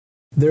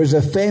There's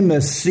a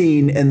famous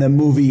scene in the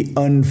movie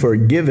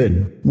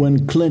Unforgiven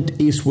when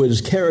Clint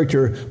Eastwood's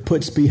character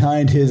puts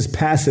behind his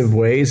passive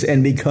ways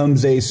and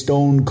becomes a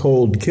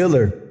stone-cold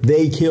killer.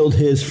 They killed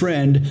his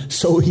friend,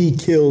 so he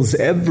kills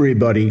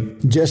everybody.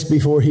 Just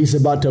before he's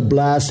about to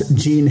blast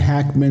Gene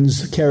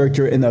Hackman's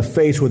character in the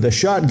face with a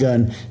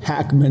shotgun,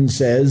 Hackman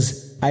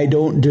says, "I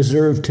don't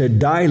deserve to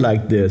die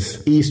like this."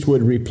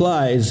 Eastwood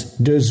replies,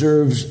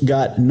 "Deserves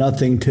got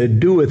nothing to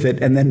do with it,"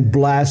 and then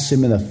blasts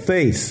him in the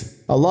face.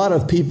 A lot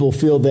of people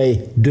feel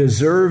they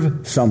deserve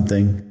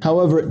something.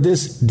 However,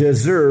 this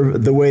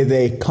deserve, the way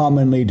they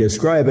commonly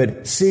describe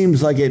it,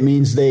 seems like it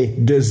means they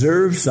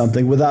deserve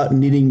something without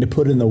needing to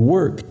put in the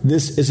work.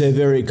 This is a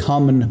very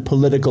common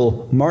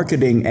political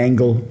marketing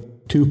angle,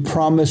 to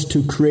promise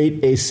to create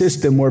a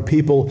system where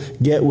people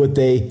get what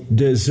they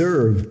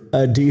deserve: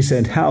 a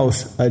decent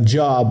house, a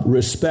job,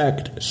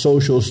 respect,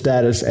 social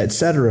status,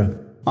 etc.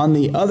 On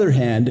the other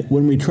hand,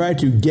 when we try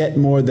to get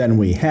more than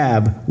we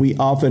have, we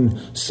often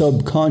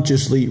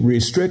subconsciously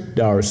restrict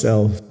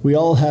ourselves. We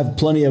all have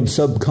plenty of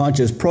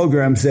subconscious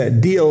programs that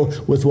deal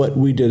with what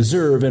we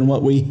deserve and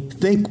what we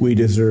think we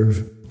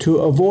deserve. To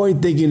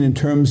avoid thinking in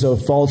terms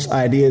of false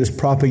ideas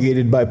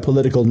propagated by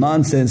political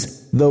nonsense,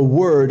 the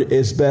word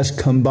is best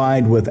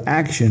combined with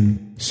action.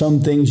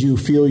 Some things you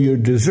feel you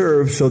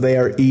deserve, so they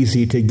are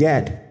easy to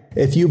get.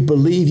 If you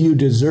believe you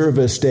deserve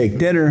a steak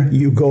dinner,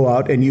 you go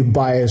out and you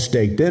buy a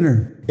steak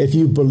dinner. If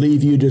you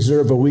believe you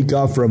deserve a week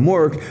off from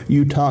work,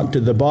 you talk to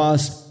the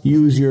boss,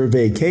 use your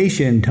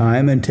vacation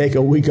time, and take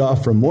a week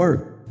off from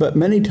work. But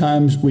many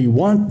times we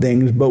want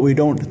things, but we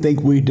don't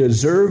think we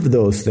deserve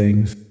those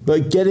things.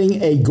 But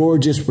getting a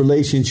gorgeous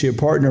relationship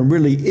partner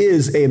really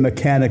is a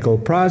mechanical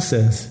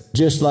process.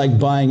 Just like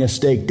buying a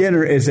steak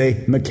dinner is a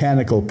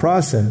mechanical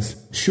process.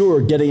 Sure,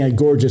 getting a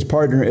gorgeous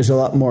partner is a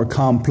lot more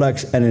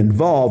complex and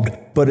involved,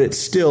 but it's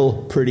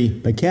still pretty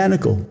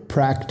mechanical.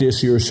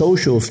 Practice your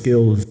social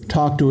skills.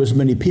 Talk to as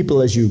many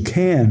people as you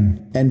can.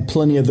 And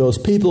plenty of those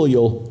people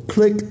you'll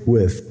click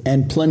with.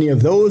 And plenty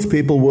of those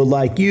people will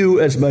like you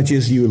as much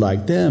as you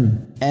like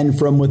them. And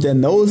from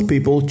within those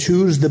people,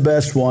 choose the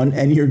best one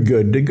and you're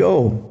good to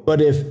go. But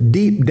if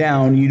deep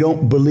down you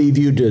don't believe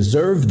you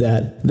deserve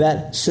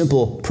that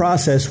simple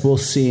process will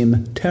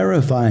seem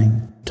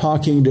terrifying.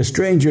 Talking to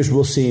strangers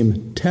will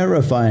seem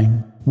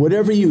terrifying.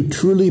 Whatever you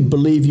truly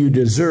believe you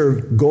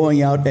deserve,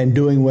 going out and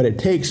doing what it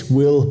takes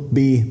will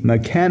be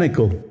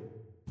mechanical.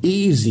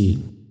 Easy.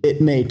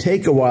 It may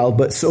take a while,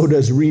 but so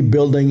does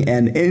rebuilding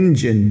an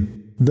engine.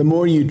 The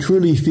more you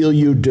truly feel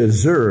you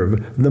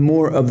deserve, the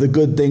more of the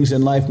good things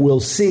in life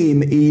will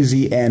seem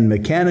easy and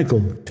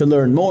mechanical. To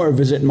learn more,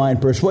 visit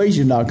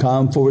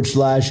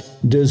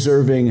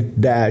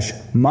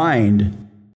mindpersuasion.com/deserving-mind.